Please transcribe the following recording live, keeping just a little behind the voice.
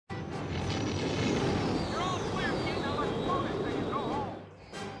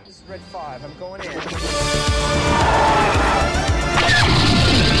Red 5, I'm going in.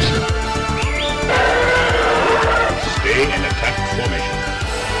 Stay in attack formation.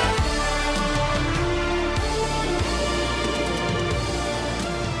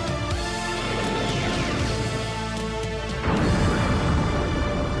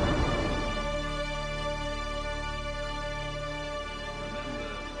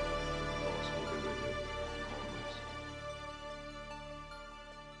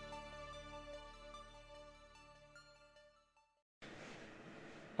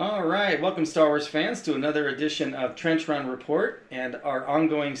 All right, welcome Star Wars fans to another edition of Trench Run Report and our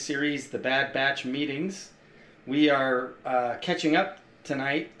ongoing series, The Bad Batch Meetings. We are catching up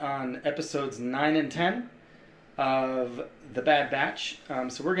tonight on episodes 9 and 10 of The Bad Batch.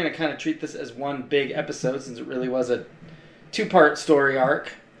 So we're going to kind of treat this as one big episode since it really was a two-part story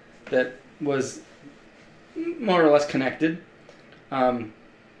arc that was more or less connected. And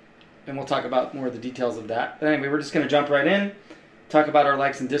we'll talk about more of the details of that. But anyway, we're just going to jump right in. Talk about our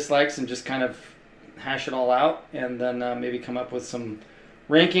likes and dislikes and just kind of hash it all out, and then maybe come up with some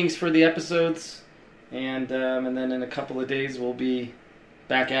rankings for the episodes, and then in a couple of days we'll be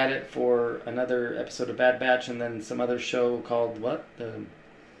back at it for another episode of Bad Batch, and then some other show called what? The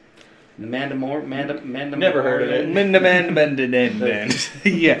Mandamorian. Never heard of it.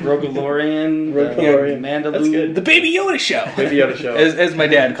 Yeah. Rogalorian. Mandalorian. That's good. The Baby Yoda Show. Baby Yoda Show. As my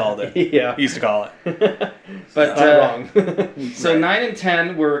dad called it. Yeah. He used to call it. But not wrong. So Right. 9 and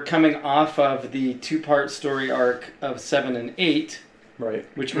 10 were coming off of the two-part story arc of 7 and 8. Right.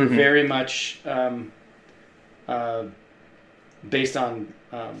 Which were very much based on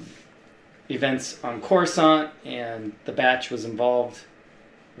events on Coruscant, and the Batch was involved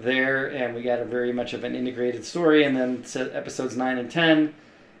there, and we got a very much of an integrated story. And then episodes 9 and 10,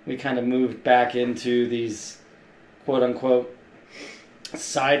 we kind of moved back into these quote-unquote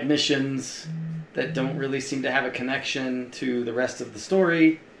side missions that don't really seem to have a connection to the rest of the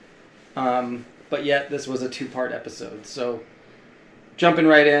story. But yet, this was a two-part episode. So, jumping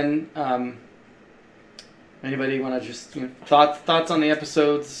right in, anybody want to just thoughts on the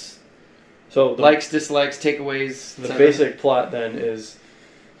episodes? So Likes, dislikes, takeaways. The basic plot then is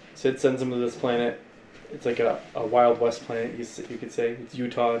Sid sends them to this planet. It's like a Wild West planet, you could say. It's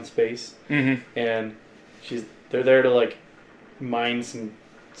Utah in space. Mm-hmm. And they're there to like mine some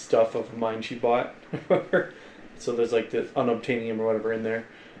stuff of a mine she bought. So there's like the unobtainium or whatever in there.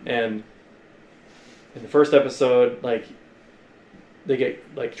 And in the first episode, like they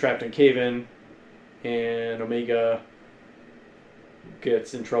get like trapped in a cave-in, and Omega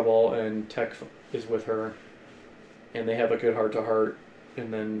gets in trouble, and Tech is with her, and they have a good heart-to-heart,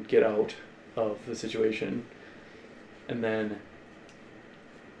 and then get out of the situation. And then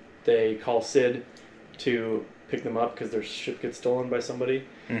they call Sid to pick them up because their ship gets stolen by somebody.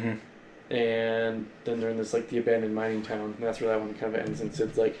 Mm-hmm. And then they're in this like the abandoned mining town, and that's where that one kind of ends. And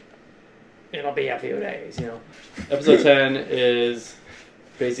Sid's like, "It'll be a few days," you know. Episode 10 is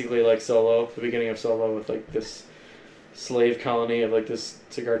basically like Solo, the beginning of Solo, with like this slave colony of like this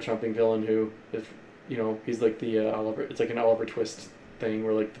cigar chomping villain who, he's like the Oliver. It's like an Oliver Twist thing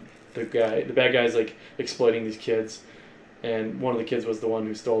where like the bad guy's like exploiting these kids, and one of the kids was the one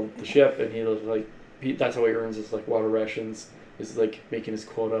who stole the ship, and he was like, that's how he earns his like water rations, is like making his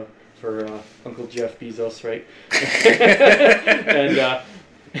quota for Uncle Jeff Bezos, right?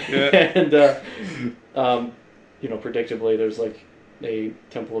 Predictably, there's like a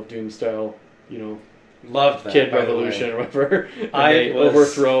Temple of Doom style, loved that kid by the revolution way. or whatever. I was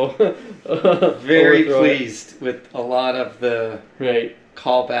overthrow. Very overthrow it. pleased with a lot of the Right.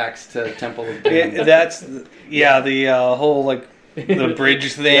 callbacks to Temple of Doom. The whole like the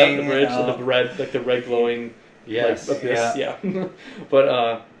bridge thing. Yeah, the bridge, the red, like the red glowing. Yes. Like, abyss, yeah.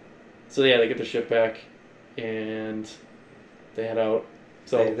 But so yeah, they get the ship back, and they head out.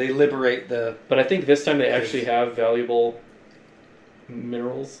 So they liberate the. But I think this time they actually have valuable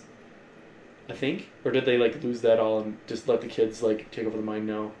minerals. I think, or did they like lose that all and just let the kids like take over the mine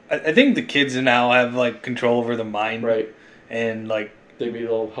now? I think the kids now have like control over the mine, Right. And like maybe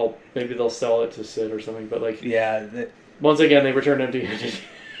they'll help. Maybe they'll sell it to Sid or something. But like, yeah. Once again, they return empty-handed,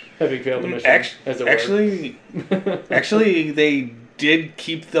 having failed the mission. As it were. Actually, they did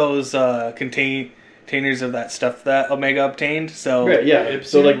keep those containers of that stuff that Omega obtained. So right, yeah.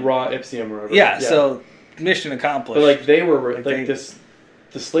 So like raw Ipsium or whatever. Yeah. So mission accomplished. But like they were like this.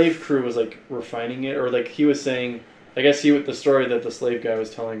 The slave crew was like refining it, or like he was saying. I guess the story that the slave guy was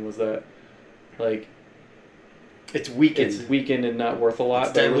telling was that, like, it's weakened and not worth a lot.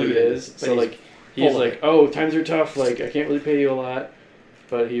 It's but it really diluted, is. So like he's like, oh, times are tough. Like I can't really pay you a lot.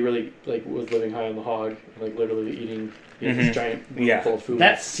 but he really like was living high on the hog, like literally eating this giant Yeah. full of food.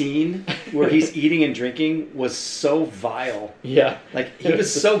 That scene where he's eating and drinking was so vile. yeah, Like he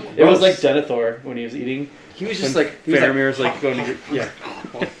was so gross. It was like Denethor when he was eating. he was just When like he was Faramir's like going to get, yeah.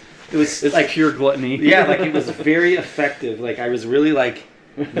 it was It's like pure gluttony. yeah, like it was very effective. Like I was really like,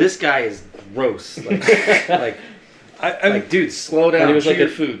 this guy is gross. Like I dude, slow down. But he was chew like your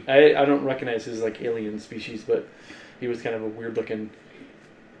a food. I don't recognize his like alien species, but he was kind of a weird looking.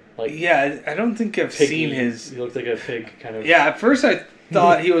 Like yeah, I don't think I've piggy. seen his. He looked like a pig, kind of. Yeah, at first I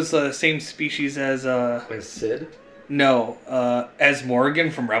thought he was the same species as Like Sid. as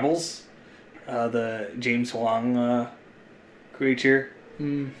Morgan from Rebels, the James Wong creature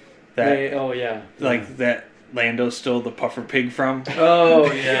that Oh yeah. that Lando stole the puffer pig from.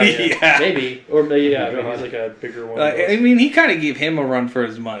 Oh yeah. Yeah. Maybe or maybe yeah. Oh, Maybe God. he's like a bigger one. I mean, he kind of gave him a run for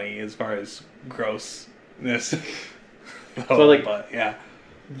his money as far as grossness. But yeah,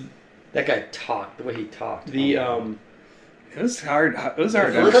 That guy talked the way he talked. the it was hard. It was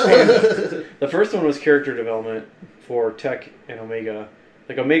hard. to first understand. one, the first one was character development for Tech and Omega.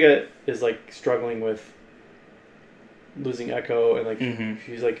 Like Omega is like struggling with losing Echo, and like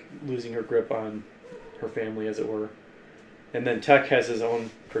she's like losing her grip on her family, as it were. And then Tech has his own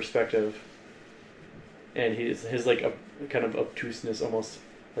perspective, and his like a kind of obtuseness almost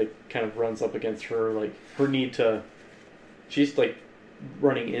like kind of runs up against her, like her need to. She's like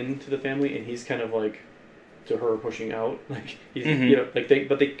running into the family, and he's kind of like to her pushing out. Like he's you know like they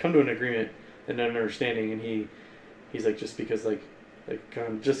come to an agreement and an understanding, and he's like just because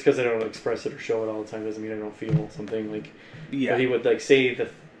just because I don't express it or show it all the time doesn't mean I don't feel something like. Yeah, But he would like say the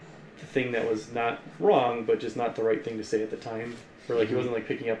thing that was not wrong, but just not the right thing to say at the time. Or like he wasn't like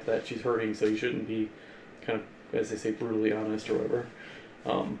picking up that she's hurting, so you shouldn't be kind of, as they say, brutally honest or whatever.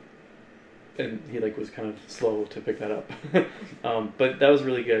 And he like was kind of slow to pick that up. But that was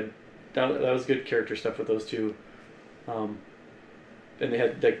really good. That was good character stuff with those two. And they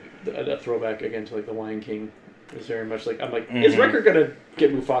had like a throwback again to like the Lion King. It was very much like, I'm like, is Wrecker gonna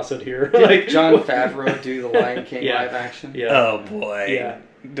get Mufasa here? Did like John Favreau do the Lion King Yeah. live action? Yeah. Oh boy. Yeah.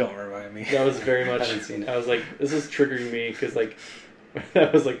 Don't remind me. That was very much. I haven't seen it. I was like, this is triggering me because like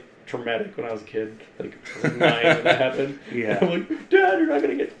that was like traumatic when I was a kid. Like I was 9 when that happened. Yeah. I'm like, Dad, you're not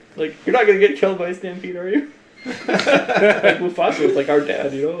gonna get killed by a stampede, are you? Like Mufasa was like our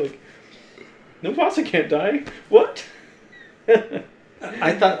dad, you know, like no, Mufasa can't die. What?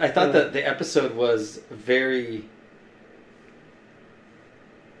 I thought that the episode was very,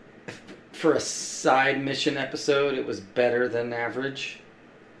 for a side mission episode, it was better than average.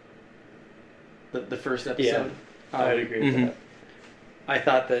 The first episode. I'd agree with that. I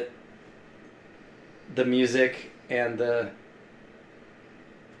thought that the music and the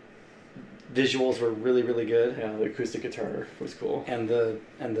visuals were really, really good. Yeah, the acoustic guitar was cool. And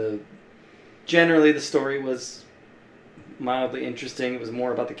the generally the story was mildly interesting. It was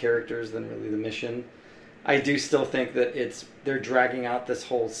more about the characters than really the mission. I do still think that they're dragging out this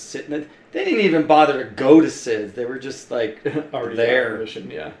whole Sid. They didn't even bother to go to Sid. They were just like Already there on a mission,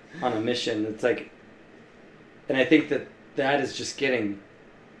 yeah. on a mission. It's like, and I think that is just getting.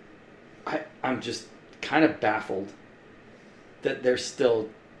 I'm just kind of baffled that they're still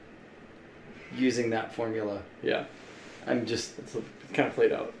using that formula. Yeah. I'm just. It's kind of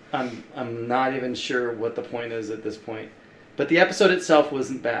played out. I'm not even sure what the point is at this point. But the episode itself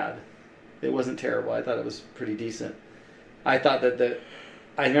wasn't bad. It wasn't terrible. I thought it was pretty decent. I thought that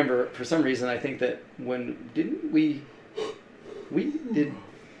I remember for some reason I think that did we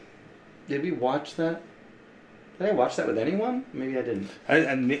watch that? Did I watch that with anyone? Maybe I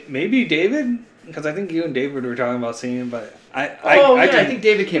didn't. Maybe David, because I think you and David were talking about seeing it, but I think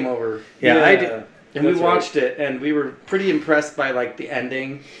David came over. Yeah, I did. And we That's right. watched it, and we were pretty impressed by like the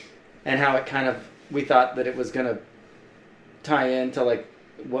ending, and how it kind of. We thought that it was gonna tie into like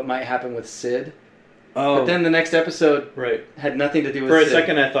what might happen with Sid, but then the next episode Right. had nothing to do with. For a Sid.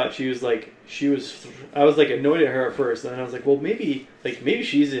 second, I thought I was like annoyed at her at first, and then I was like, well, maybe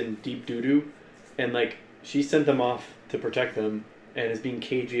she's in deep doo doo, and like she sent them off to protect them, and is being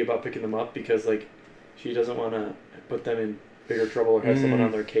cagey about picking them up because like she doesn't want to put them in bigger trouble or have someone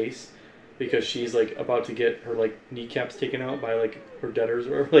on their case, because she's like about to get her like kneecaps taken out by like her debtors,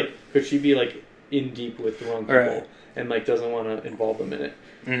 or like could she be like in deep with the wrong people Right. and like doesn't want to involve them in it.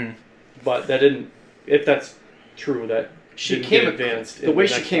 Mhm. But that didn't. If that's true, that she didn't came get advanced. the in way the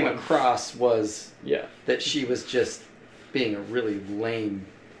she next came one. across was Yeah. that she was just being a really lame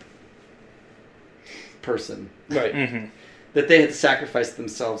person. Right. Mhm. That they had sacrificed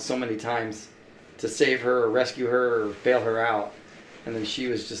themselves so many times to save her or rescue her or bail her out, and then she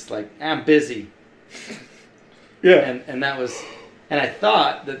was just like, I'm busy. Yeah. And that was, And I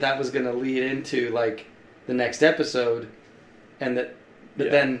thought that was going to lead into like the next episode, and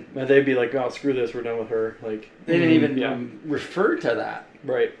but then and they'd be like, "Oh, screw this, we're done with her." Like they didn't even refer to that.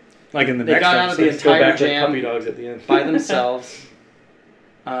 right. Like in the They next got out of the episode. Go entire back to jam puppy dogs at the end by themselves.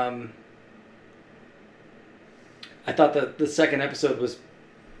 I thought that the second episode was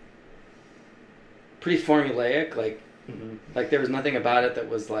pretty formulaic. Like there was nothing about it that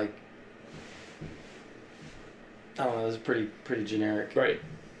was like, I don't know. It was pretty generic. Right.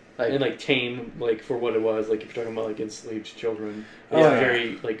 Like, And like tame, like for what it was. Like if you're talking about like enslaved children, Oh, it's yeah.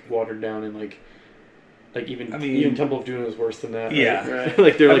 very like watered down and like even I mean- even Temple of Doom is worse than that. Yeah. Right?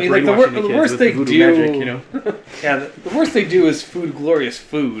 like they're I like mean, like, the brainwashing wor- the the kids worst with they voodoo do- magic, you know. Yeah, the worst they do is food, glorious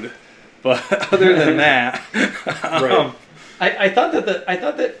food. But other than that, Right. I thought that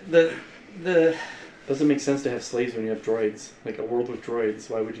the Doesn't make sense to have slaves when you have droids. Like a world with droids,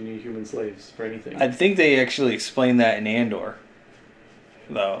 why would you need human slaves for anything? I think they actually explained that in Andor,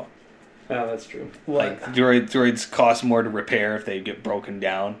 though. Oh, that's true. Like droids cost more to repair if they get broken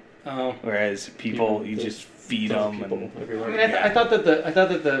down, oh. whereas people you the- just feed Those them. people And, everywhere. I mean, I thought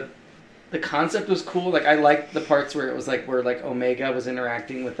that the concept was cool. Like I liked the parts where it was like where like Omega was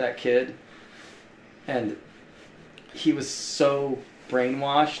interacting with that kid, and he was so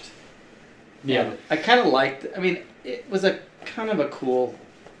brainwashed. Yeah. And I kind of liked. I mean, it was a kind of a cool.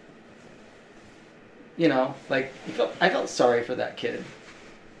 You know, like I felt sorry for that kid.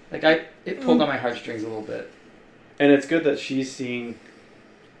 Like it pulled on my heartstrings a little bit. And it's good that she's seeing,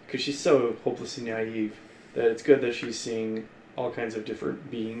 because she's so hopelessly naive, that it's good that she's seeing all kinds of different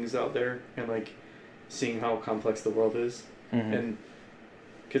beings out there and like seeing how complex the world is. Mhm. And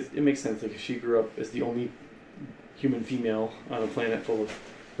because it makes sense, like if she grew up as the only human female on a planet full of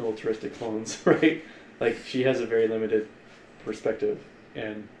militaristic clones, right? Like she has a very limited perspective,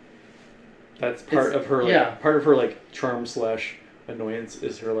 and that's part of her. Like, yeah. Part of her like charm / annoyance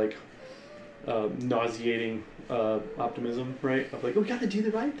is her like nauseating optimism, right? Of like, we gotta do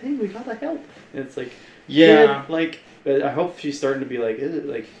the right thing, we gotta help. And it's like, Yeah. kid, like, but I hope she's starting to be like, is it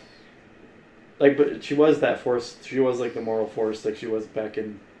like, but she was that force. She was like the moral force, like she was back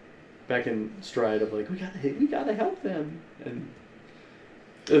in stride of like, we gotta help them, and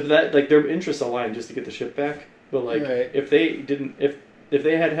if that like their interests aligned just to get the ship back. But like, Right. if they didn't, if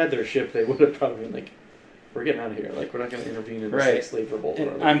they had their ship, they would have probably been like, we're getting out of here. Like, we're not going to intervene in this Right. like, slave revolt. or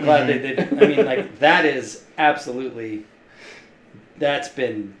And whatever. I'm glad they did. I mean, like that is absolutely. That's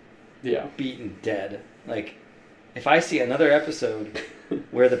been Yeah. beaten dead. Like, if I see another episode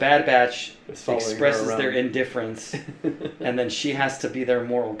where the Bad Batch It's following her expresses around. their indifference, and then she has to be their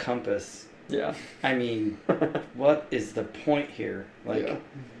moral compass. Yeah. I mean, what is the point here? Like, Yeah.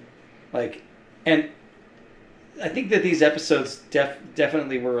 like, and I think that these episodes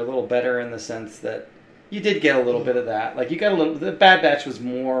definitely were a little better in the sense that you did get a little bit of that. Like, you got a little. The Bad Batch was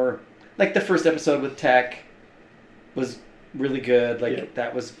more like the first episode with Tech was really good. Like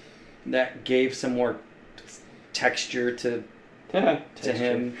that gave some more texture to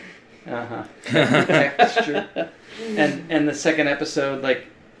him. Texture. And the second episode, like,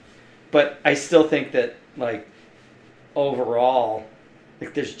 but I still think that like overall,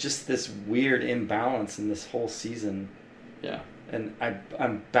 like there's just this weird imbalance in this whole season, Yeah. and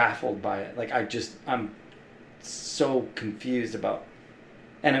I'm baffled by it. Like I'm so confused about,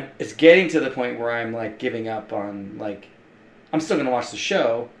 and it's getting to the point where I'm like giving up on like, I'm still gonna watch the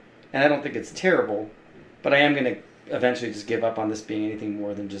show, and I don't think it's terrible, but I am gonna eventually just give up on this being anything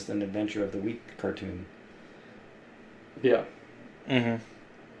more than just an Adventure of the Week cartoon. Yeah. Mm-hmm.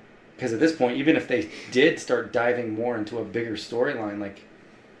 Because at this point, even if they did start diving more into a bigger storyline, like,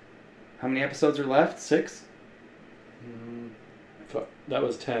 how many episodes are left? 6? That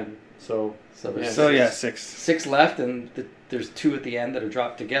was 10. So there's So yeah, 6. 6 left, and there's 2 at the end that are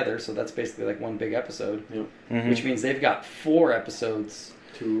dropped together, so that's basically like one big episode, Mhm. which means they've got 4 episodes.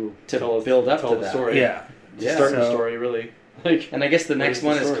 to build up tell to the that. story. Yeah. Yeah. Start the So- story really. Like And I guess the What next is the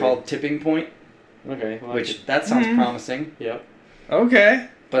one is story? called Tipping Point, okay, well, which that sounds Mhm. promising, yeah, Okay.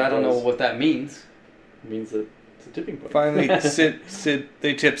 but I don't know does. what that means. it means that it's a tipping point. Finally, Sid.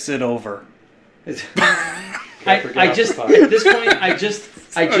 They tip Sid over. It's- Yeah, forget I off just the at pot. this point I just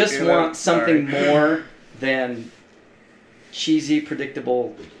Okay, want something sorry. more than cheesy,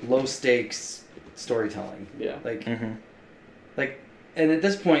 predictable, low stakes storytelling. Yeah. Like Mm-hmm. and at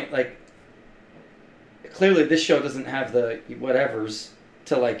this point, like clearly this show doesn't have the whatevers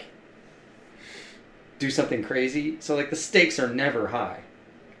to like do something crazy. So like the stakes are never high.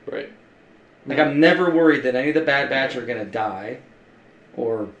 Right. Like I'm never worried that any of the Bad Batch are gonna die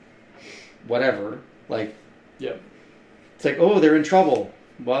or whatever. Like Yep. it's like, oh, they're in trouble.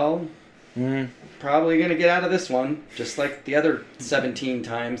 Well, Mm. Probably going to get out of this one, just like the other 17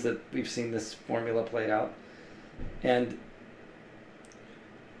 times that we've seen this formula played out. And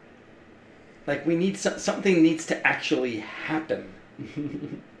like we need something needs to actually happen.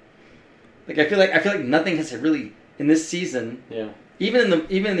 Like I feel like nothing has really in this season. Yeah. Even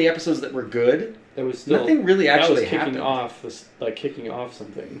in the episodes that were good, It was still, nothing really actually that was happened. kicking off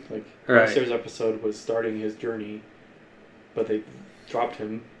something. Like Right. Crosshair's episode was starting his journey, but they dropped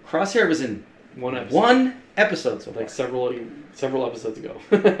him Crosshair was in one episode. one episode so far. Like several episodes ago.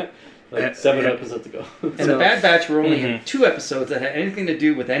 Like 7 yeah. episodes ago. And the Bad Batch were only in Mhm. 2 episodes that had anything to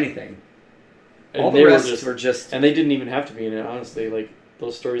do with anything. And All they the rest were were just and they didn't even have to be in it, honestly. Like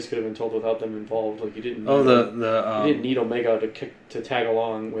those stories could have been told without them involved. Like you didn't. Oh, need the you didn't need Omega to tag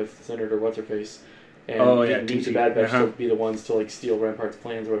along with Senator What's Her Face, and Oh, you yeah, didn't need the TC. Bad Batch Uh-huh. to be the ones to like steal Rampart's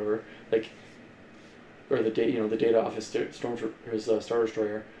plans or whatever. Like, or the data office Star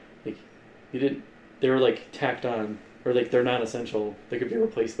Destroyer. Like, you didn't. They were like tacked on, or like they're non-essential. They could be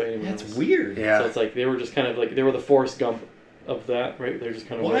replaced by anyone that's else. weird. Yeah. So it's like they were just kind of like they were the Forrest Gump of that, right? They're just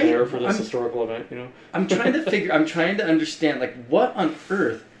kind of Why- there for this I'm- historical event, you know. I'm trying to understand, like, what on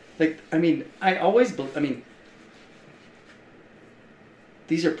earth, like, I mean,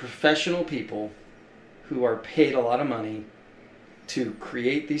 these are professional people who are paid a lot of money to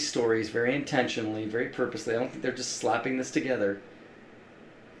create these stories very intentionally, very purposely. I don't think they're just slapping this together.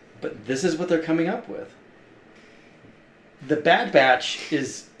 But this is what they're coming up with. The Bad Batch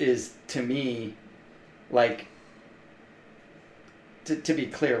is to me, like, to be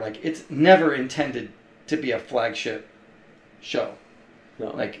clear, like, it's never intended to be a flagship show. No,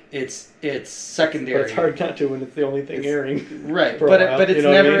 Like, it's secondary. but it's hard not to when it's the only thing It's- airing. Right, for a but while, but it's you know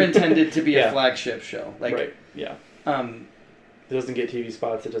what I never mean? intended to be Yeah. a flagship show. Like, Right. Yeah. It doesn't get TV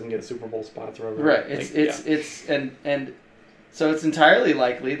spots. It doesn't get Super Bowl spots or whatever. right. Like, It's and so it's entirely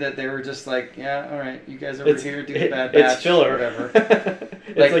likely that they were just like, yeah, all right, you guys over here do the Bad Batch, It's filler. whatever.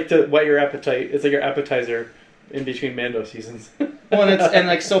 It's like to whet your appetite. It's like your appetizer in between Mando seasons. Well, and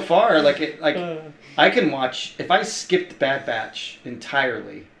like so far, like Uh, I can watch if I skipped Bad Batch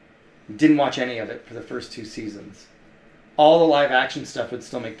entirely, didn't watch any of it for the first 2 seasons. All the live action stuff would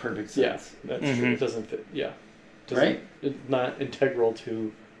still make perfect yeah, sense. that's Mhm. true. It doesn't fit. Yeah. Right? It's not integral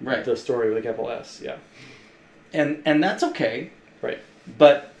to Right. the story with a capital S. Yeah. And that's okay. Right.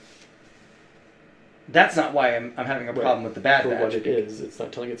 But that's not why I'm having a Right. problem with the Bad For Batch. what it is, it's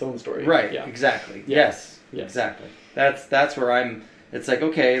not telling its own story. Right. Yeah. Exactly. Yeah. Yes. Yes. Exactly. That's where I'm. It's like,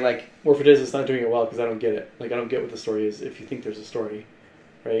 okay, like, Or if it is, it's not doing it well because I don't get it. Like I don't get what the story is. If you think there's a story,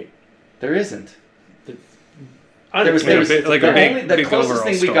 right? there isn't. I There was, Like a big- like a the big- only the big closest overall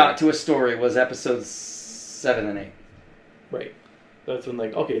thing we story. got to a story was episodes 7 and 8. right. That's when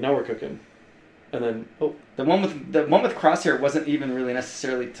like okay, now we're cooking, and then The one with Crosshair wasn't even really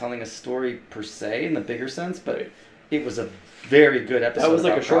necessarily telling a story per se in the bigger sense, but Right. it was a very good episode. that was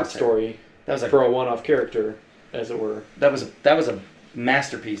like a about short Crosshair. story That was for a one-off character, as it were. that was a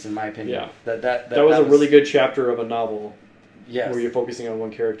masterpiece in my opinion. Yeah. That That was a really good chapter of a novel yes. where you're focusing on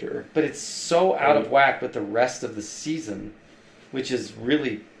one character. But it's so out of whack with the rest of the season, which is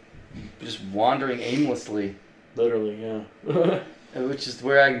really just wandering aimlessly, Literally, yeah. which is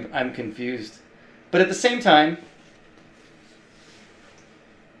where I'm confused. But at the same time,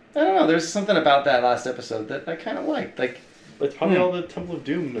 I don't know. There's something about that last episode that I kind of liked. Like, It's probably all the Temple of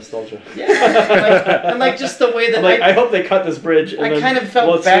Doom nostalgia. yeah, and like just the way that I'm like, I hope they cut this bridge. And I then kind of felt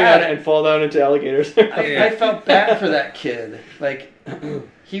we'll swing bad. on it and fall down into alligators. I felt bad for that kid. Like,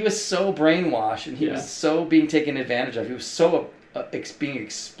 he was so brainwashed and he Yeah. was so being taken advantage of. He was so being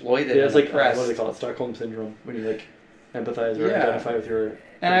exploited Yeah, it's and like oppressed. what do they call it? Stockholm syndrome, when you like empathize or Yeah. identify with your.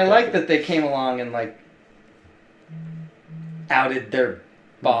 And I like that they came along and like outed their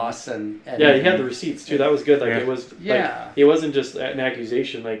boss and Yeah, he had the receipts too. That was good. Like Yeah. it was. Yeah. Like, it wasn't just an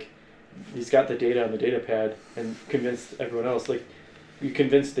accusation. Like he's got the data on the data pad and convinced everyone else. Like you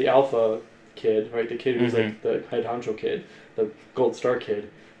convinced the alpha kid, right? The kid who's like the head honcho kid, the gold star kid.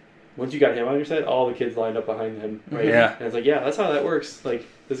 Once you got him on your side, all the kids lined up behind him, right? Yeah. And it's like, yeah, that's how that works. Like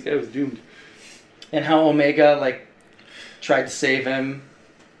this guy was doomed. and how Omega like tried to save him.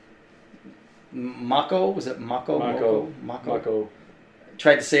 Mako, was it Mako? Mako.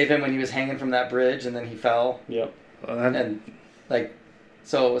 Tried to save him when he was hanging from that bridge, and then he fell. Yep. And like,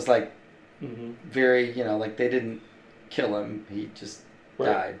 so it was like Mm-hmm. very, like they didn't kill him; he just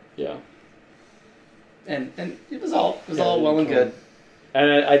died. Yeah. And it was all Yeah, well and kill good. him.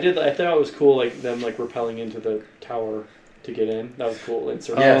 And I thought it was cool, like them like rappelling into the tower to get in. That was cool. Yes.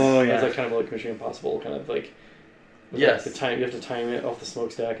 Oh, That yeah. was like kind of like Mission Impossible, kind of like. with, Yes. like, the time you have to time it off the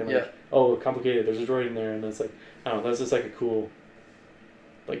smokestack and like Yeah. oh complicated. There's a droid in there and it's like I don't know. That's just like a cool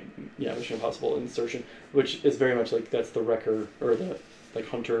Mission Impossible insertion, which is very much like that's the Wrecker or the like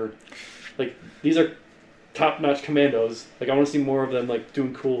Hunter, like these are top-notch commandos. Like I want to see more of them like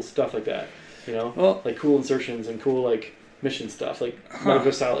doing cool stuff like that, Well, like cool insertions and cool like mission stuff, like Metal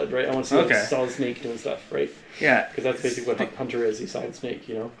Gear Solid, right? I want to see like Solid Snake doing stuff, right? Yeah, because that's basically what Hunter is. He's Solid Snake,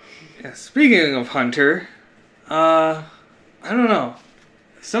 Yeah, speaking of Hunter, I don't know.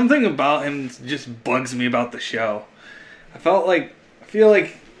 Something about him just bugs me about the show. I feel like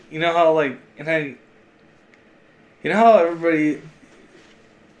how everybody.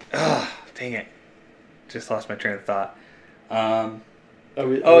 Dang it! Just lost my train of thought. The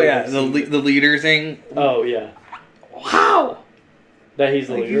leader thing. Oh yeah. Wow. That he's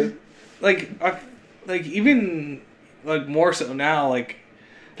the leader. Even more so now. Like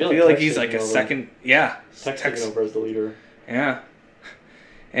I feel like he's like a second. Yeah. Tech's taking over as the leader. Yeah.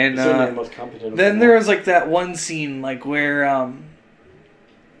 And certainly the most competent. Then there was like that one scene like where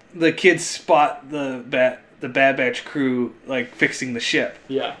the kids spot the Bad Batch crew like fixing the ship.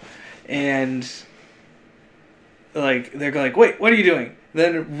 Yeah. And like they're like, "Wait, what are you doing?"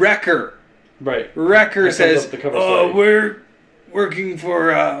 Then Wrecker says, "Oh, we're working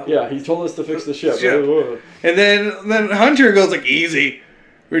for." Yeah, he told us to fix the ship. And then Hunter goes like, "Easy,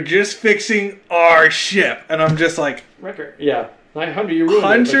 we're just fixing our ship." And I'm just like, Wrecker. Yeah, Hunter, you ruined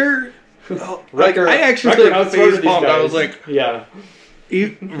Hunter. Wrecker, I actually face palmed. I was like, yeah.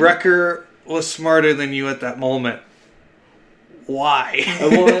 Wrecker was smarter than you at that moment. Why?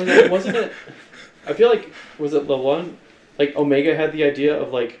 Well, wasn't it? I feel like was it the one like Omega had the idea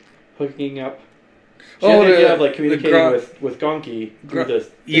of like hooking up. She had the idea of like communicating with Gonki through this.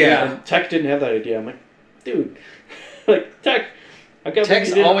 Yeah. And Tech didn't have that idea. I'm like, dude, like Tech.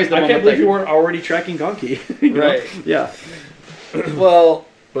 Tech's always the one. I can't believe you weren't already tracking Gonki. Right. Yeah. Well.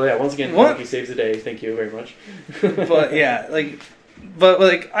 But yeah, once again, Gonki saves the day. Thank you very much. But yeah,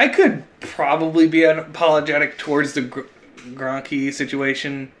 but I could probably be apologetic towards the Gronky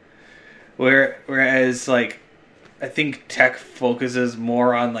situation, whereas like I think Tech focuses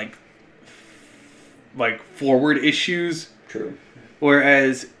more on like forward issues. True.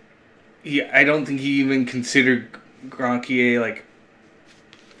 Whereas I don't think he even considered Gronky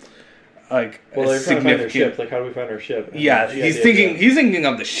well, they're trying to find their ship. Like, how do we find our ship? And yeah, he's thinking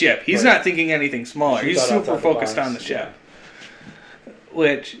of the ship. He's not thinking anything smaller. He's super focused on the ship. Yeah.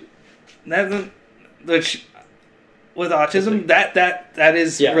 Which with autism, like, that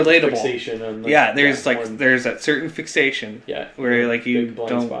is relatable. Fixation on there's there's that certain fixation. Yeah, where like you big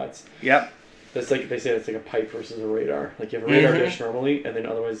blind don't. Spots. Yep. That's like they say it's like a pipe versus a radar. Like you have a radar dish normally, and then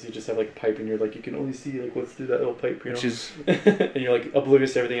otherwise you just have like a pipe, and you're like you can only see like what's through that little pipe, which is, and you're like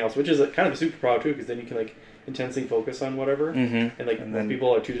oblivious to everything else, which is kind of a superpower too, because then you can like intensely focus on whatever, and then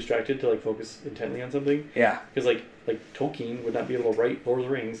people are too distracted to like focus intently on something. Yeah, because like Tolkien would not be able to write Lord of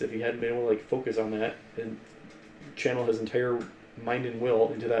the Rings if he hadn't been able to like focus on that and channel his entire mind and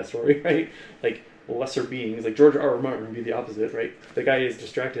will into that story, right? Like lesser beings, like George R. R. Martin would be the opposite, right? The guy is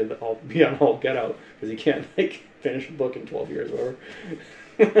distracted beyond all get out because he can't like finish a book in 12 years or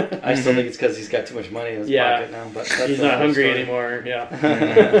whatever. I still think it's because he's got too much money in his pocket now, but that's he's not hungry anymore. Yeah.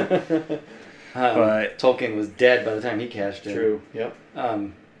 But Tolkien was dead by the time he cashed in. True. Yep.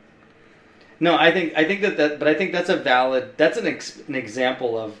 No, I think but I think that's an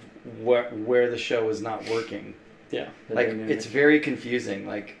example of where the show is not working. Yeah. Like it's very confusing.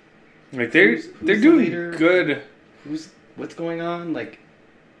 Like they're doing good. What's going on? Like,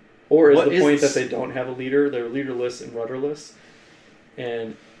 or is the point that they don't have a leader? They're leaderless and rudderless,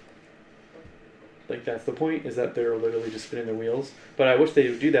 and like that's the point. Is that they're literally just spinning their wheels? But I wish they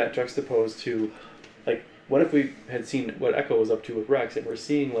would do that juxtaposed to, like, what if we had seen what Echo was up to with Rex, and we're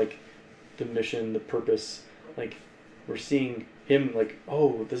seeing like the mission, the purpose, like we're seeing him like,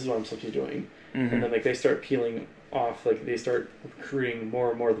 oh, this is what I'm supposed to be doing, and then like they start peeling off, like they start recruiting more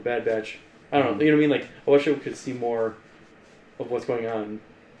and more of the Bad Batch. I don't know, you know what I mean? Like I wish we could see more of what's going on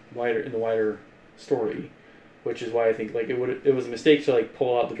in the wider story, which is why I think like it was a mistake to like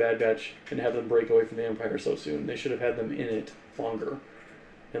pull out the Bad Batch and have them break away from the Empire so soon. They should have had them in it longer,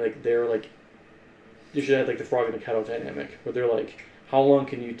 and like they're like you should have like the frog and the kettle dynamic where they're like, how long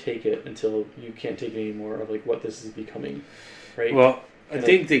can you take it until you can't take it anymore of like what this is becoming, right? Well, I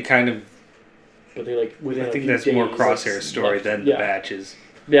think they kind of. But they like within. I think that's more Crosshair's story than the Batch's.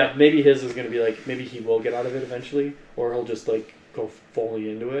 Yeah, maybe his is going to be like maybe he will get out of it eventually, or he'll just like go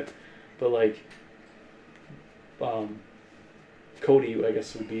fully into it. But like, Cody, I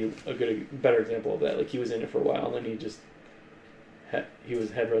guess would be a better example of that. Like he was in it for a while, and then he just had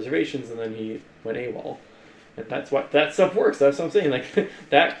reservations, and then he went AWOL, And that's what that stuff works. That's what I'm saying. Like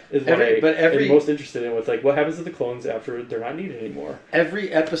that is what I'm most interested in. With like what happens to the clones after they're not needed anymore.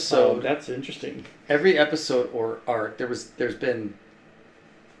 Every episode, that's interesting. Every episode or arc, there's been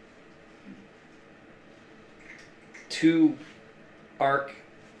two arcs,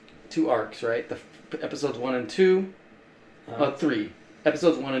 right? The episodes 1 and 2, 3.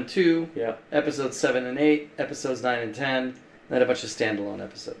 Episodes 1 and 2. Yeah. Episodes 7 and 8. Episodes 9 and 10. And then a bunch of standalone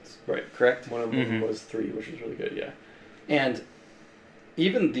episodes. Right. Correct? One of them was 3, which was really good. Yeah. And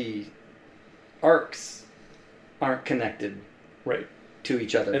even the arcs aren't connected. Right. To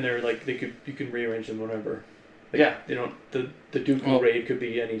each other. And they're like you can rearrange them whenever. Like, yeah. They don't. The Dooku raid could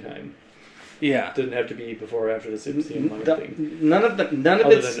be anytime. Yeah. It doesn't have to be before or after the Sibsey thing. None of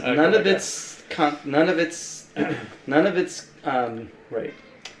its right.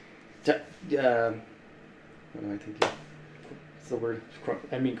 What am I thinking? What's the word?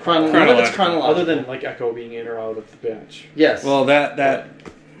 I mean, none of it's chronological. Other than like Echo being in or out of the batch. Yes. Well, that.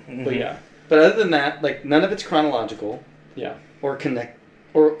 But yeah. But other than that, like none of it's chronological. Yeah. Or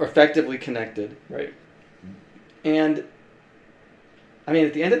effectively connected. Right. And I mean,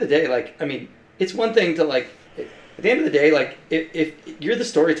 at the end of the day, like, I mean, it's one thing to like. At the end of the day, like, if you're the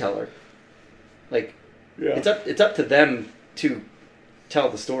storyteller, like, it's up to them to tell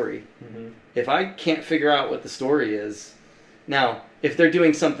the story. Mm-hmm. If I can't figure out what the story is, now if they're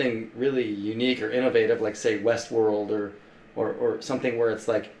doing something really unique or innovative, like say Westworld or something where it's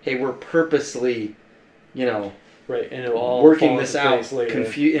like, hey, we're purposely, right, and it'll all working this out in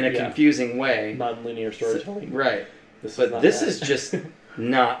a yeah. confusing way, non-linear storytelling, so, right? This is just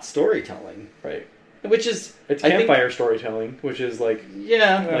not storytelling, right? Which is it's campfire storytelling, which is like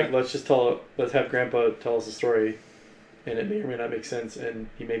let's have Grandpa tell us a story, and it may or may not make sense, and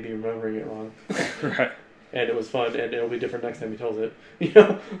he may be remembering it wrong, right? And it was fun, and it'll be different next time he tells it.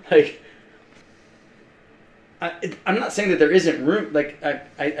 Like I'm not saying that there isn't room. Like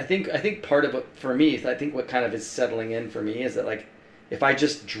I think part of it for me, I think what kind of is settling in for me is that like if I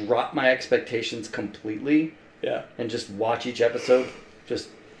just drop my expectations completely, and just watch each episode, just.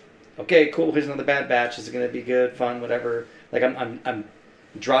 Okay, cool. Here's another Bad Batch. This is going to be good, fun, whatever. Like I'm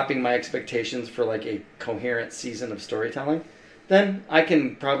dropping my expectations for like a coherent season of storytelling. Then I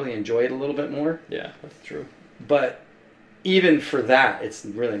can probably enjoy it a little bit more. Yeah, that's true. But even for that, it's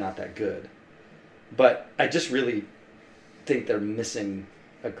really not that good. But I just really think they're missing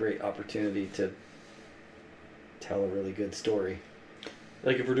a great opportunity to tell a really good story.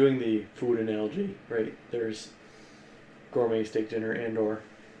 Like if we're doing the food analogy, right? There's gourmet steak dinner Andor.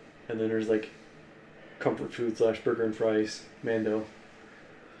 And then there's like comfort food / burger and fries, Mando.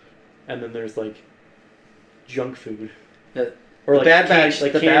 And then there's like junk food. Or like Bad Batch,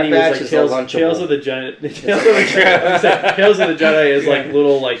 like the candy Bad Batch is is like Lunchable. Tales of the Jedi. Tales of the Jedi is like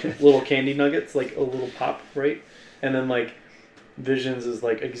little candy nuggets, like a little pop, right? And then like Visions is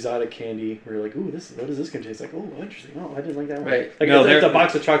like exotic candy. Where you're like, ooh, what is this gonna taste like? Oh, interesting. Oh, I didn't like that one. Right. Like it's a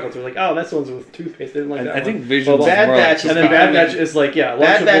box of chocolates. We're like, oh, that's the ones with toothpaste. I didn't like that one. I think Visions. Bad Batch, like, and then Bad Batch is like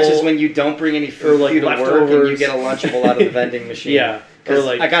Bad Batch is when you don't bring any food like to work and you get a Lunchable out of the vending machine. Yeah. Or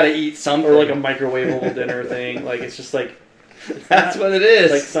like I gotta eat something. Or like a microwavable dinner thing. Like it's just like. That's what it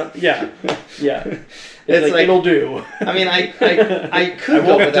is. Like yeah. It's like it'll do. I mean, I could I go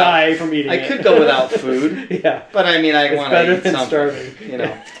won't without. die from eating it. I could go without food. Yeah. But I mean, I want to eat something. Starving.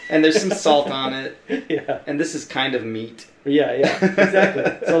 And there's some salt on it. Yeah. And this is kind of meat. Yeah,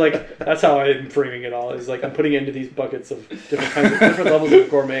 exactly. So like that's how I'm framing it all. Is like I'm putting it into these buckets of different levels of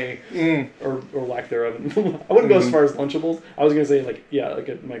gourmet or lack thereof. I wouldn't go as far as Lunchables. I was gonna say like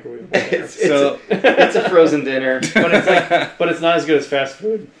a microwave. It's a frozen dinner, but it's not as good as fast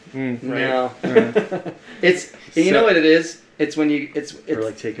food. Right? No, it's you know what it is. It's when you it's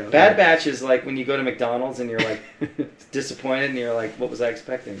like takeout. Bad Batch is like when you go to McDonald's and you're like disappointed and you're like, what was I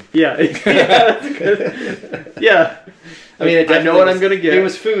expecting? Yeah, that's good. Yeah. I mean, I know what I'm gonna get. It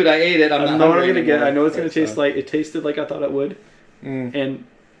was food. I ate it. I know what I'm gonna get. I know it's gonna taste like. It tasted like I thought it would, and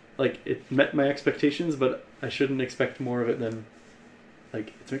like it met my expectations. But I shouldn't expect more of it than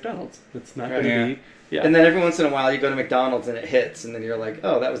like it's McDonald's. It's not gonna be. Yeah. And then every once in a while you go to McDonald's and it hits, and then you're like,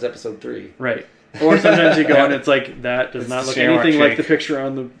 oh, that was episode 3. Right. Or sometimes you go and it's like that does not look anything like the picture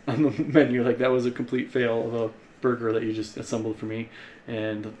on the menu. Like that was a complete fail of a burger that you just assembled for me,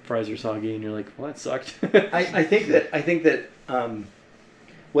 and the fries are soggy, and you're like, well, that sucked. I think that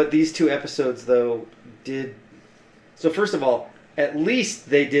what these 2 episodes though did. So first of all, at least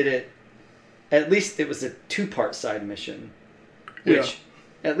they did it. At least it was a 2-part side mission, which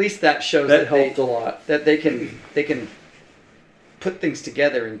at least that shows that helped a lot. That they can put things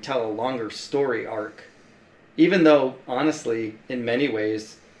together and tell a longer story arc, even though honestly, in many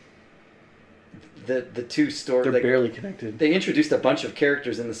ways, the two stories. They're barely connected. They introduced a bunch of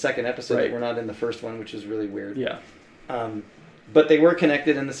characters in the second episode Right. that were not in the first one, which was really weird. Yeah. But they were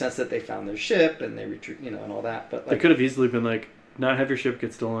connected in the sense that they found their ship and they retreat, and all that. But They could have easily been like, not have your ship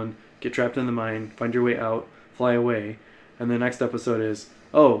get stolen, get trapped in the mine, find your way out, fly away, and the next episode is,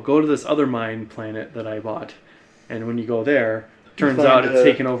 oh, go to this other mine planet that I bought, and when you go there, turns find out it's a-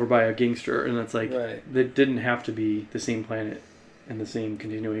 taken over by a gangster, and it's like, Right. it didn't have to be the same planet and the same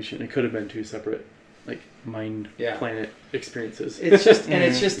continuation. It could have been two separate, like, mind Yeah. planet experiences. it's just and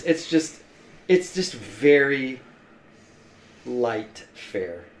it's just very light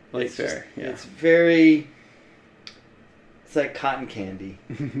fare. Light It's fare, just- yeah. It's very. It's like cotton candy.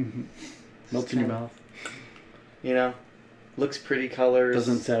 Melts in your mouth. Looks pretty colors.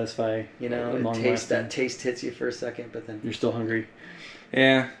 Doesn't satisfy. long taste lasting. that taste hits you for a second, but then You're still hungry.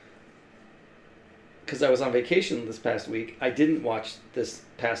 Yeah. because I was on vacation this past week, I didn't watch this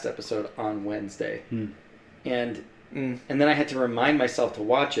past episode on Wednesday, and then I had to remind myself to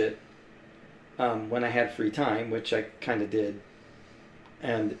watch it when I had free time, which I kind of did,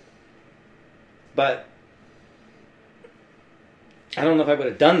 but I don't know if I would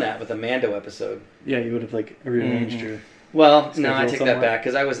have done that with a Mando episode. Yeah, you would have like rearranged your. Well, no, I Schedule take somewhat. that back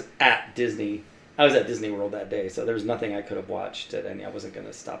because I was at Disney. I was at Disney World that day, so there was nothing I could have watched. I wasn't going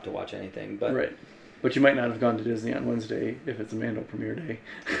to stop to watch anything. But Right. But you might not have gone to Disney on Wednesday if it's a Mando premiere day.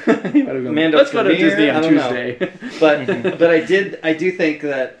 You might have gone, Mando let's go to premiere? Disney on I don't know. Tuesday. but I do think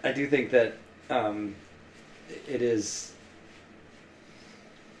that it is.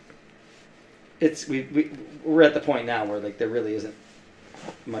 It's we're at the point now where like there really isn't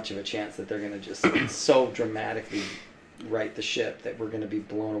much of a chance that they're going to just so dramatically right the ship that we're going to be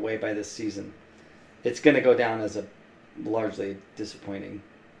blown away by this season. It's going to go down as a largely disappointing.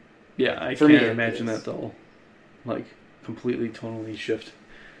 Yeah, I For can't me, it imagine is. that they'll like completely tonally shift.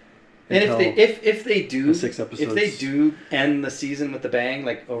 And until if they do the 6 if episodes. they do end the season with a bang,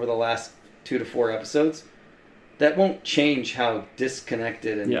 like over the last 2 to 4 episodes, that won't change how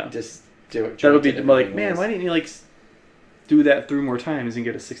disconnected and Yeah. that'll be like, man, why didn't you like do that 3 more times and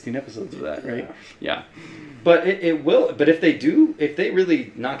get a 16 episodes of that, right? Yeah. But it will. But if they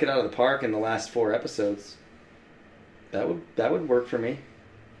really knock it out of the park in the last 4 episodes, that would work for me.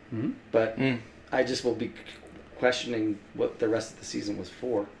 Mhm. But I just will be questioning what the rest of the season was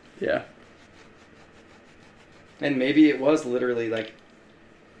for. Yeah. And maybe it was literally like,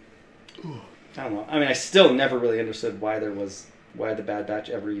 I don't know. I mean, I still never really understood why the Bad Batch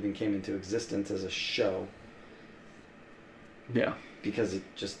ever even came into existence as a show, Yeah. because it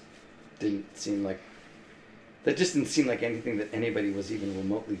just didn't seem like anything that anybody was even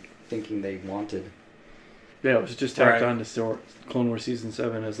remotely thinking they wanted. Yeah, it was just tacked Right. on to Clone Wars Season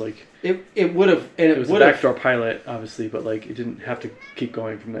 7 as like... It would have, and It was a would have. backdoor pilot, obviously, but like it didn't have to keep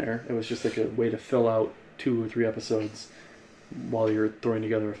going from there. It was just like a way to fill out 2 or 3 episodes while you're throwing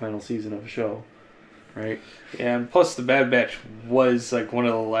together a final season of a show, right? Yeah, and plus the Bad Batch was like one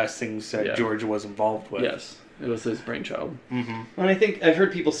of the last things that Yeah. George was involved with. Yes, it was his brainchild. Mm-hmm. And I think I've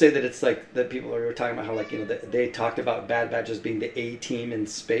heard people say that it's like that people are talking about how like that they talked about Bad Batch as being the A team in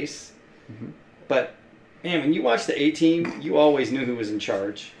space, but man, when you watch the A team, you always knew who was in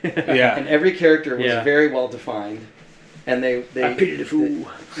charge. Yeah. And every character was Yeah. very well defined, and they I pity the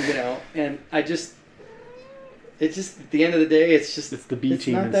fool. and at the end of the day, it's the B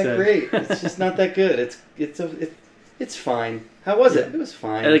team not instead. that great. It's just not that good. It's fine. How was it? It was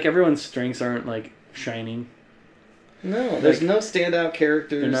fine. And, like everyone's strengths aren't like shining. No, there's no standout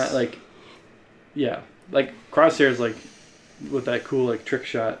characters. They're not like, yeah, like Crosshair's like with that cool like trick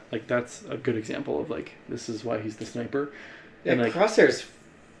shot. Like that's a good example of like this is why he's the sniper. Yeah, and like Crosshair's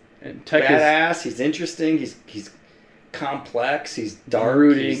and Tech is badass. He's interesting. He's complex. He's dark.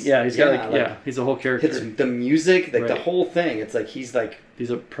 brooding. Yeah, he's got like, he's a whole character. It's the music, like the Right. whole thing. It's like he's like He's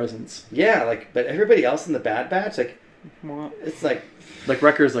a presence. but everybody else in the Bad Batch, like it's like Like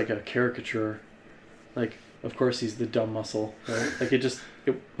Wrecker's like a caricature. Like of course he's the dumb muscle, right? Like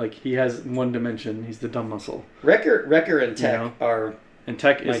like he has one dimension. He's the dumb muscle. Wrecker and Tech know? are And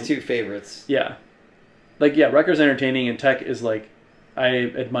Tech my is 2 favorites. yeah. Like yeah, Wrecker's entertaining and Tech is like I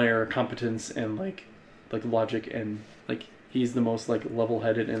admire competence and like logic and like he's the most like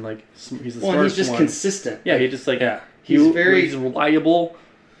level-headed and like he's the Well, and smartest he's just one. consistent. Yeah, he just like Yeah. He's very- he's reliable,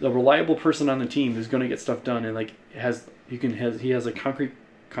 the reliable person on the team who's going to get stuff done and like he has like concrete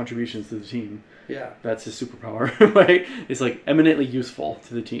contributions to the team. Yeah. That's his superpower, right? It's like eminently useful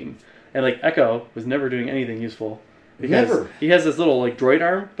to the team. And like Echo was never doing anything useful. Because Never. He has this little like droid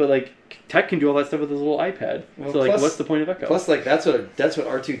arm, but like Tech can do all that stuff with his little iPad. Well, so like, plus- what's the point of Echo? Plus, like that's what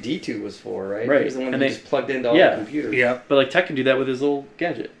R2D2 was for, right? Right. He was the one And who they- just plugged into all yeah. the computers. Yeah. But like Tech can do that with his little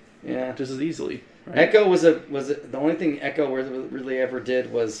gadget Yeah. just as easily. Right. Echo was the only thing Echo really ever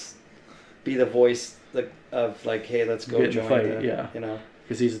did was be the voice of like, hey, let's go Get in the join fight, the, yeah. you know.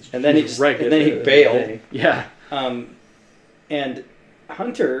 Because he's And then he he's just- right and at then the he end of the bailed. day. Yeah. And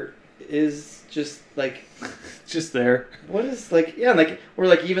Hunter is just like, Just there. what is like, yeah, like, or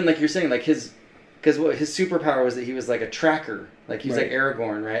like even like you're saying, like his superpower was that he was like a tracker, like he was Right. like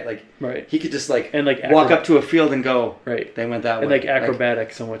Aragorn, right? Like Right. he could just like And like walk up to a field and go, Right. they went that And way, like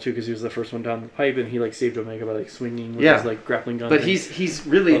acrobatic somewhat too, because he was the first one down the pipe, and he like saved Omega by like swinging with Yeah. his like grappling gun. But thing. he's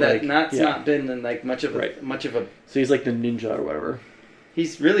really But, like, yeah. not been in like much of a Right. So he's like the ninja or whatever.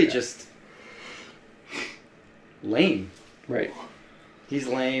 he's really just lame. Right. He's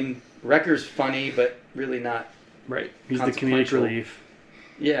lame. Wrecker's funny, but really not. Right. He's the comedic Consequential. relief.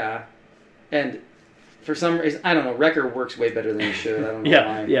 Yeah, and for some reason, I don't know. Wrecker works way better than he should. I don't know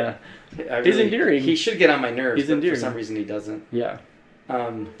Yeah. why. Yeah. I He's endearing. He should get on my nerves. He's but endearing. For some reason, he doesn't. Yeah.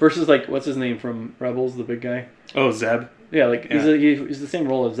 Um, Versus like what's his name from Rebels, the big guy. Oh, Zeb. Yeah, like Yeah. he's the same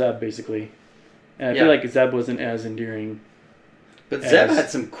role as Zeb basically. And I Yeah. feel like Zeb wasn't as endearing but Zeb As- had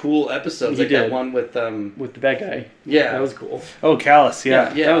some cool episodes, He like that did. one with with the bad guy. yeah, That was cool. Oh, Callus.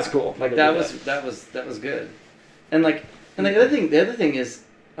 Yeah. yeah, that was cool. Like They that did was that was good, and the other thing is,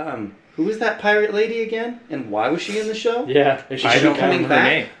 who was that pirate lady again, and why was she in the show? Yeah. Is I she don't coming remember her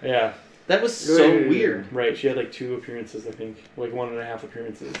back? name. Yeah. That was so weird. Right. She had like 2 appearances, I think, like 1.5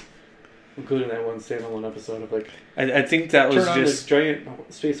 appearances, including that one standalone episode of like I think that was turn on this just.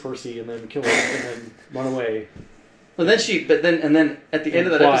 giant space horsey and then kill it and then run away. Well, then at the end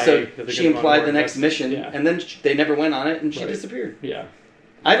of that Imply episode, that they're she gonna run implied more the next invested. mission, Yeah. and then they never went on it, and she Right. disappeared. Yeah.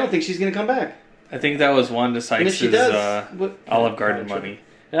 I don't think she's going to come back. I think that was Wanda And if she Sykes' does, what, Olive Garden Sure. money.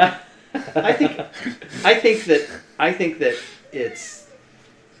 I think that it's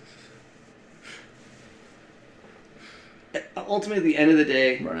ultimately at the end of the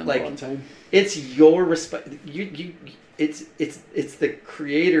day, Running like low on time. it's your it's the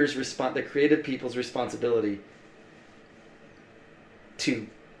creator's the creative people's responsibility to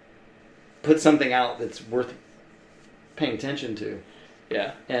put something out that's worth paying attention to,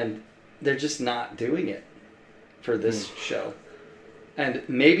 Yeah. and they're just not doing it for this show. And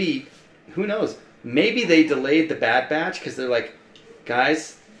maybe, who knows, maybe they delayed the Bad Batch because they're like,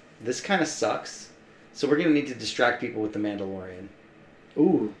 guys, this kind of sucks, so we're going to need to distract people with The Mandalorian.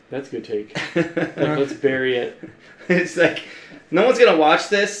 Ooh, that's a good take. Like, let's bury it. It's like, no one's going to watch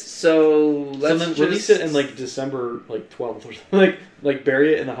this, so let's then just release it in like December, like 12th or something. Like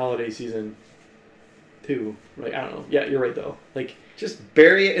bury it in the holiday season. Too. Like I don't know. Yeah, you're right though. Like just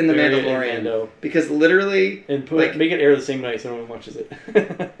bury it in The bury it in Mandalorian. Mando. Because literally, And put like, make it air the same night so no one watches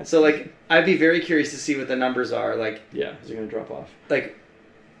it. so like, I'd be very curious to see what the numbers are. Like Yeah, is it gonna drop off?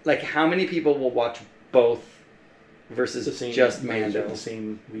 how many people will watch both versus The same just night or Mando? the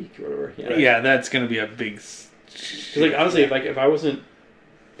same week or whatever. Yeah. Yeah, that's going to be a big. Because like honestly, if I wasn't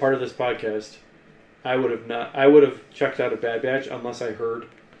part of this podcast, I would have checked out a Bad Batch unless I heard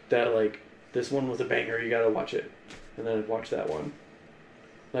that like this one was a banger, you gotta watch it, and then I'd watch that one.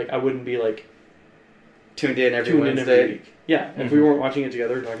 Like I wouldn't be like Tuned in every tuned in Wednesday. every week. Yeah, if we weren't watching it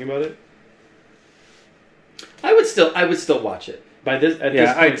together, talking about it. I would still watch it. By this, at Yeah,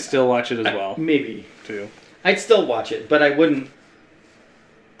 this point, I'd still watch it as well, maybe. too. I'd still watch it, but I wouldn't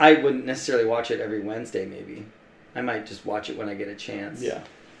necessarily watch it every Wednesday. Maybe I might just watch it when I get a chance. Yeah,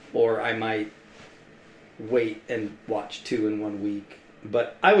 Or I might wait and watch 2 in 1 week.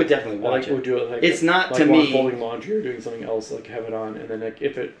 But I would definitely watch we'll it. do it like It's not, like to while I'm me- folding laundry or doing something else. Like have it on, and then like,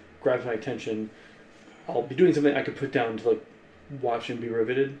 if it grabs my attention, I'll be doing something I could put down to like watch and be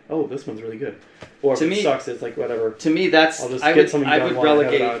riveted. Oh, this one's really good. Or if To it me- sucks, it's like whatever. To me, that's I'll just I get would something I done would while I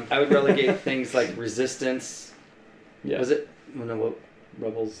have it relegate on. I would relegate things like Resistance. Yeah, Was it? Oh, no, what?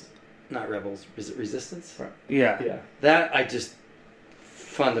 Rebels? Not Rebels. Is it Resistance? Yeah. Yeah, That I just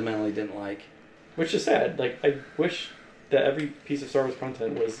fundamentally didn't like. which is sad. Like I wish that every piece of Star Wars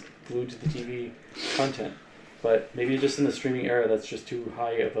content was glued to the TV content, but maybe just in the streaming era, that's just too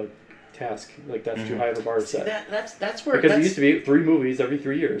high of a task. Like that's too high of a bar to See, set. that's where Because it that's, used to be 3 movies every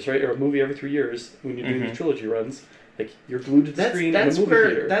 3 years, right? Or a movie every 3 years when you're doing these trilogy runs. Like you're glued to the screen in a movie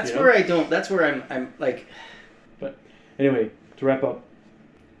theater. that's you know? where I don't. That's where I'm like Anyway, to wrap up,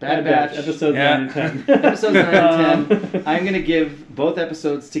 Bad Batch. episodes Yeah. 9 and 10. Episodes 9 and 10. I'm gonna give both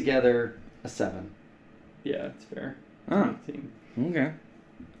episodes together a 7. Yeah, it's fair. Oh. Theme. Okay.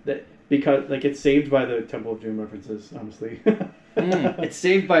 That because like it's saved by the Temple of Doom references, honestly. It's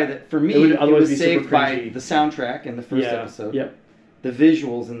saved by the for me. It would It otherwise was be super saved by cringy. the soundtrack in the first yeah. episode. Yep. The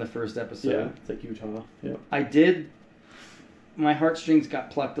visuals in the first episode. Yeah. It's like Utah. Yep. I did. My heartstrings got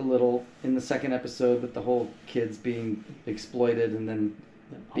plucked a little in the second episode with the whole kids being exploited and then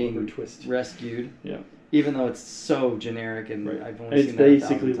being Oliver Twist. rescued. Yeah. Even though it's so generic, and Right. I've And only it's seen that 1,000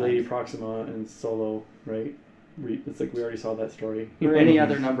 basically Lady times. Proxima and Solo, right? It's like we already saw that story. Or any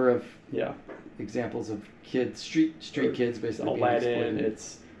other number of Yeah. examples of kids, street kids, basically. being Aladdin. exploited.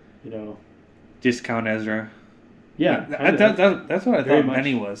 It's Discount Ezra. yeah. That's what I Very thought much.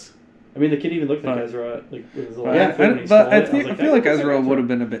 Benny was. I mean, the kid even looked like But- Ezra. Like it was a But, lot Yeah, of when he but stole I it, feel that like looks Ezra would have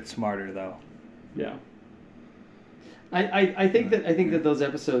been a bit smarter though. Yeah. I think that those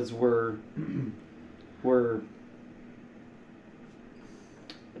episodes were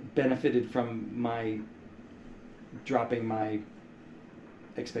benefited from my dropping my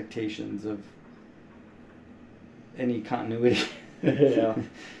expectations of any continuity. Yeah.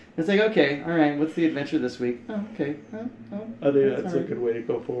 It's like, okay, all right, what's the adventure this week? Oh, okay. I think that's all a right. good way to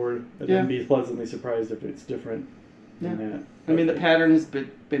go forward, and Yeah. then be pleasantly surprised if it's different than that. I mean, the pattern has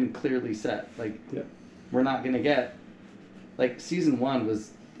been clearly set. Like, Yeah. we're not going to get... Like, Season 1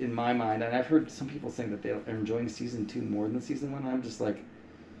 was, in my mind, and I've heard some people saying that they're enjoying Season 2 more than Season 1. I'm just like,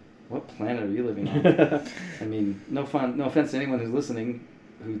 what planet are you living on? I mean, no offense to anyone who's listening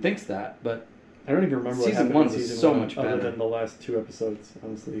who thinks that, but I don't even remember what Season happened 1 in was season so 1 much other better. than the last 2 episodes,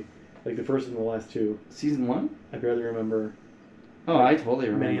 honestly. Like the first and the last 2. Season 1? I barely remember Oh, I totally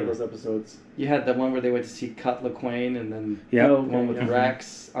remember. many of those episodes. You had the one where they went to see Cut LaQuaine, and then Yeah. Oh, the one with yeah.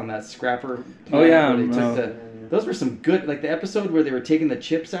 Rex on that scrapper. Oh, yeah, where they took oh. those were some good. Like the episode where they were taking the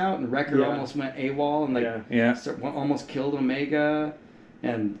chips out, and Wrecker Yeah. almost went AWOL, and like Yeah. Yeah. almost killed Omega,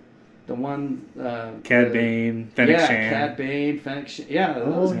 and the one Cad Bane, Fennec yeah, Shand. Cad Bane, Fennec Shand. Yeah, that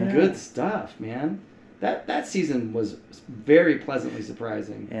Oh, was yeah. good stuff, man. That season was very pleasantly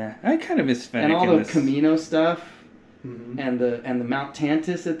surprising. Yeah, I kind of miss Fennec And all in the this. Camino stuff, Mm-hmm. and the Mount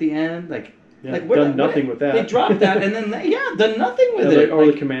Tantus at the end, like Yeah, like done nothing with that. They dropped that, and then done nothing with it. Or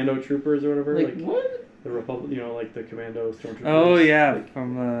Like, the Commando Troopers or whatever. like, Like, what? the Republic, like the Commando Stormtroopers. Oh yeah, Like,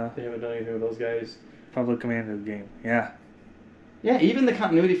 from they haven't done anything with those guys. Public Commando game. Yeah. Yeah, even the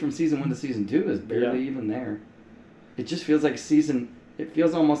continuity from season 1 to season 2 is barely even there. It just feels like it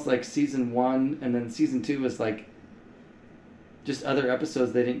feels almost like season 1, and then season 2 is like just other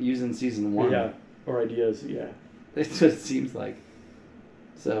episodes they didn't use in season 1. Yeah, or ideas. Yeah. It's what it seems like.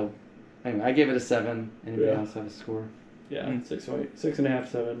 So, anyway, I gave it a 7. Anybody Yeah. else have a score? Yeah, Mm. 6.5,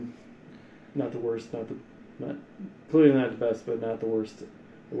 7. Not the worst. Not clearly not the best, but not the worst.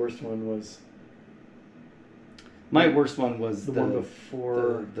 The worst one was My worst one was the one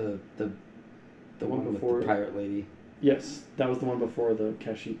before. the one one before- with the pirate lady. Yes, that was the one before the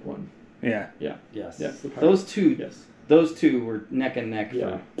Kashyyyk one. Yeah. Yeah. Yes. Yes. The pirate. Those two. Yes. Those two were neck and neck.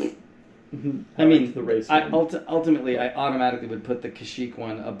 Yeah. Mhm. I mean, liked the race I one. ultimately I automatically would put the Kashyyyk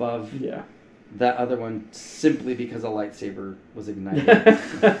one above Yeah. that other one simply because a lightsaber was ignited,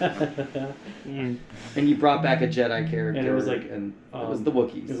 Mm. and you brought back a Jedi character, And it was like, and it was the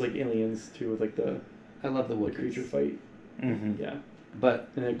Wookiees. It was like aliens too, with like the I love the Wookiees, creature fight. hmm Yeah. but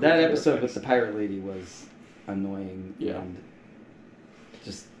And then cool that fire episode effects. with the pirate lady was annoying Yeah. and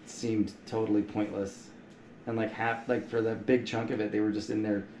just seemed totally pointless. And like for the big chunk of it, they were just in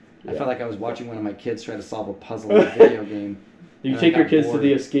there. I Yeah. felt like I was watching one of my kids try to solve a puzzle in a video game. You And take I your got kids to bored.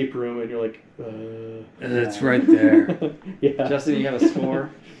 the escape room and you're like, It's right there. Yeah. Justin, you have a score?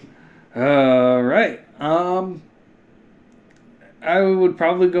 All right. I would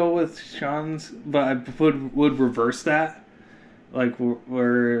probably go with Sean's, but I would reverse that. Like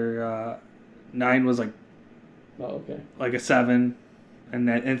where 9 was like Oh, okay. a 7, and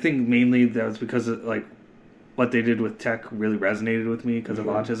I think mainly that was because of like what they did with tech really resonated with me because of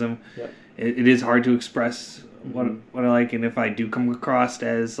Mhm. autism. Yep. It is hard to express Mhm. what I like, and if I do come across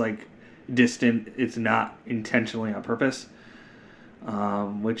as like distant, it's not intentionally on purpose.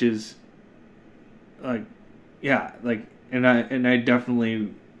 Which is like, yeah, like, and I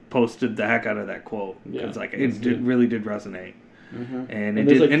definitely posted the heck out of that quote because Yeah, like that's it good. really did resonate, Mm-hmm. and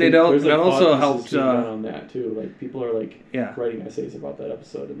there's, like, it there's, like, also thought helped. pieces being done on that too. Like people are like Yeah. writing essays about that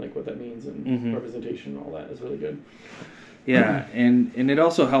episode and like what that means and Mhm. representation and all that is really good. Yeah, and it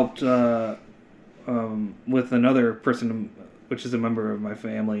also helped with another person, which is a member of my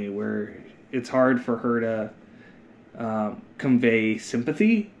family, where it's hard for her to convey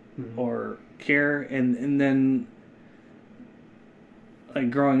sympathy Mhm. or care, and then like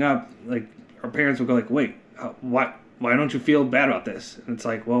growing up, like our parents would go like, "Wait, why don't you feel bad about this?" And it's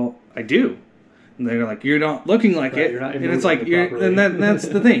like, "Well, I do." And they're like, "You're not looking like Right, it," you're not and it's like, emoting it and that's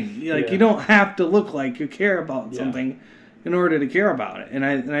the thing. Like, Yeah. you don't have to look like you care about Yeah. something in order to care about it. And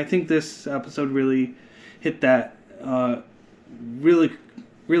I think this episode really hit that really,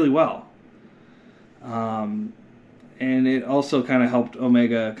 really well. And it also kind of helped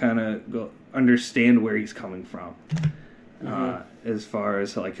Omega kind of go understand where he's coming from. as far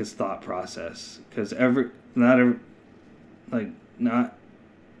as like his thought process, because not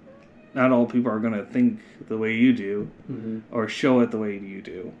all people are gonna think the way you do or show it the way you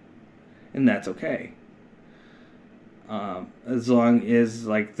do, and that's okay. As long as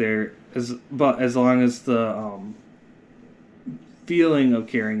like as long as the feeling of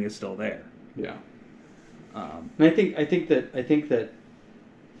caring is still there. Yeah. And I think that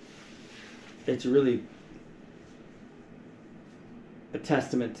it's really a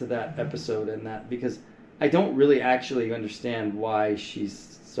testament to that episode, and that because I don't really actually understand why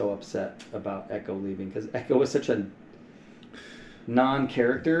she's so upset about Echo leaving, because Echo was such a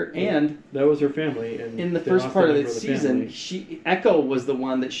non-character, and that was her family. And in the first part of the season, Echo was the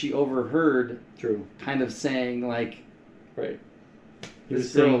one that she overheard. True. Kind of saying like, right. He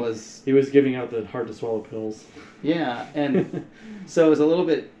was giving out the hard to swallow pills. Yeah, and so it was a little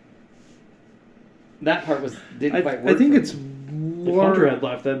bit. That part didn't quite work. I think it's more. If Hunter had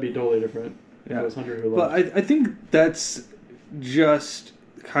left, that'd be totally different. Yeah, it was Hunter who left. But I think that's just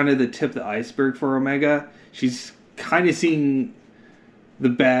kind of the tip of the iceberg for Omega. She's kind of seeing the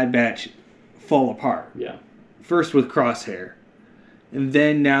Bad Batch fall apart. Yeah. First with Crosshair, and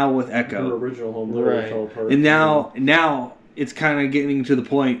then now with Echo. Her original home literally fell apart. And now it's kind of getting to the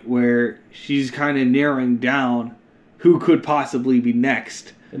point where she's kind of narrowing down who could possibly be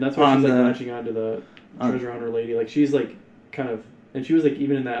next. And that's why she's like latching onto the treasure hunter lady. Like she's like kind of, and she was like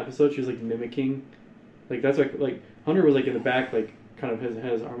even in that episode, she was like mimicking. Like that's like Hunter was like in the back, like kind of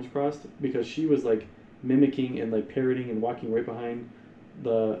had his arms crossed, because she was like mimicking and like parroting and walking right behind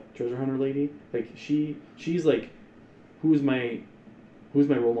the treasure hunter lady. Like she's like, who's my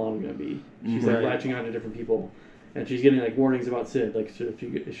role model gonna be? She's like latching on to different people, and she's getting like warnings about Sid. Like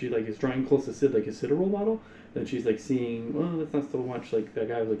if she like is drawing close to Sid, like is Sid a role model? Then she's like seeing, well, that's not so much. Like that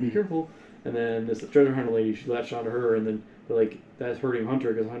guy was like, be careful. And then this treasure hunter lady, she latched onto her, and then they're like, that's hurting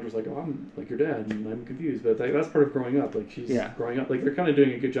Hunter, because Hunter's like, oh, I'm like your dad, and I'm confused. But that's part of growing up. Like she's growing up. Like they're kind of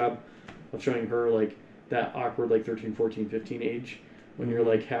doing a good job of showing her like that awkward like 13, 14, 15 age when you're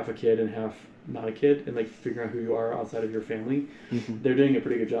like half a kid and half not a kid, and like figuring out who you are outside of your family. They're doing a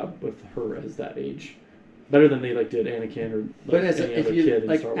pretty good job with her as that age, better than they like did Anakin or like any other kid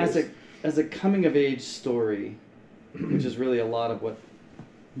in Star Wars. As a coming of age story, which is really a lot of what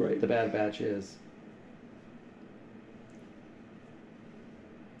the Bad Batch is.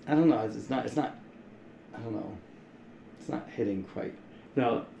 I don't know. It's not. I don't know. It's not hitting quite.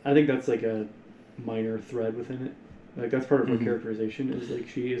 No, I think that's like a minor thread within it. Like that's part of her characterization. Is like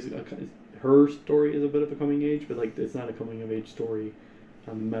she is her story is a bit of a coming age, but like it's not a coming of age story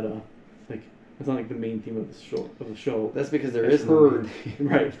on the meta. Like it's not like the main theme of the show. That's because there is her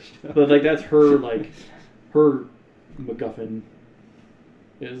right. But like that's her like her MacGuffin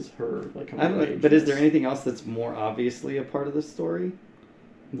is her like coming of age. But is there anything else that's more obviously a part of the story?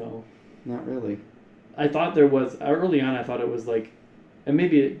 No, not really. I thought there was early on. I thought it was like, and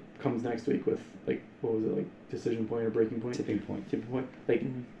maybe it comes next week with like what was it, like decision point or breaking point, tipping point. Like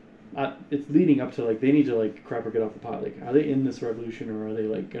it's leading up to like they need to like crap or get off the pot. Like are they in this revolution, or are they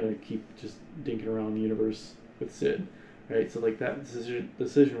like gonna keep just dinking around the universe with Sid? Right. So like that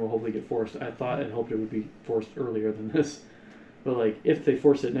decision will hopefully get forced. I thought and hoped it would be forced earlier than this. But like if they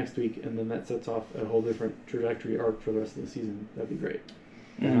force it next week and then that sets off a whole different trajectory arc for the rest of the season, that'd be great.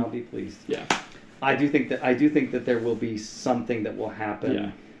 And I'll be pleased. Yeah. I do think that there will be something that will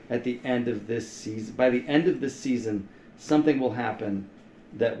happen at the end of this season. By the end of this season, something will happen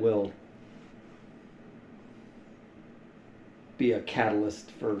that will be a catalyst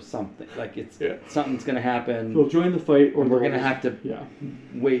for something. Like something's going to happen. They'll join the fight, or we're going to have to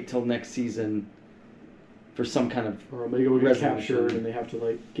wait till next season for some kind of or Omega will get captured and they have to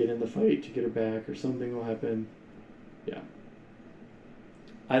like get in the fight to get her back, or something will happen. Yeah.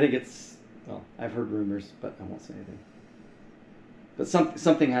 I think it's, well, I've heard rumors, but I won't say anything. But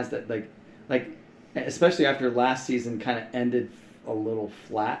something has to, like, especially after last season kind of ended a little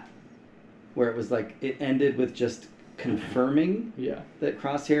flat, where it was like, it ended with just confirming that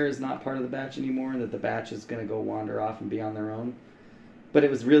Crosshair is not part of the Batch anymore, and that the Batch is going to go wander off and be on their own. But it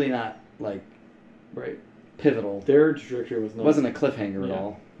was really not, like, pivotal. Their trajectory was not. It wasn't a cliffhanger at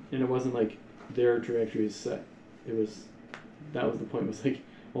all. And it wasn't like their trajectory is set. It was, that was the point, was like,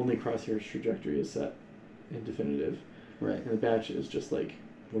 only Crosshair's trajectory is set and definitive. Right. And the Batch is just like,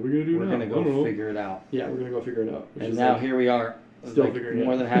 what are we going to do now? We're going to go figure it out. Yeah, we're going to go figure it out. And now here we are, still figuring it out.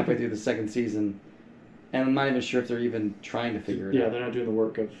 More than halfway through the second season. And I'm not even sure if they're even trying to figure it out. Yeah, they're not doing the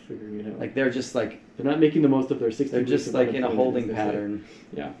work of figuring it out. Like, they're just like... They're not making the most of their 60 They're just like in a holding pattern.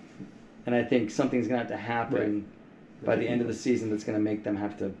 Yeah. And I think something's going to have to happen by the end of the season that's going to make them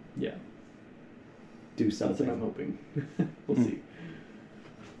have to... Yeah. do That's what I'm something. hoping. We'll see.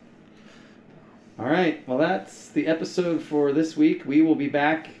 All right. Well, that's the episode for this week. We will be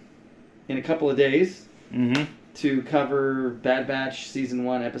back in a couple of days Mm-hmm. to cover Bad Batch Season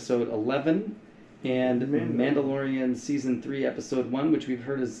 1, Episode 11, and Mandalorian Season 3, Episode 1, which we've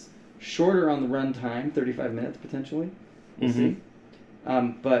heard is shorter on the runtime, 35 minutes potentially. We'll see.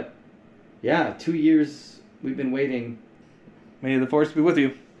 But, yeah, 2 years we've been waiting. May the force be with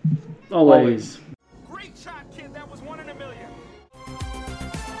you. Always.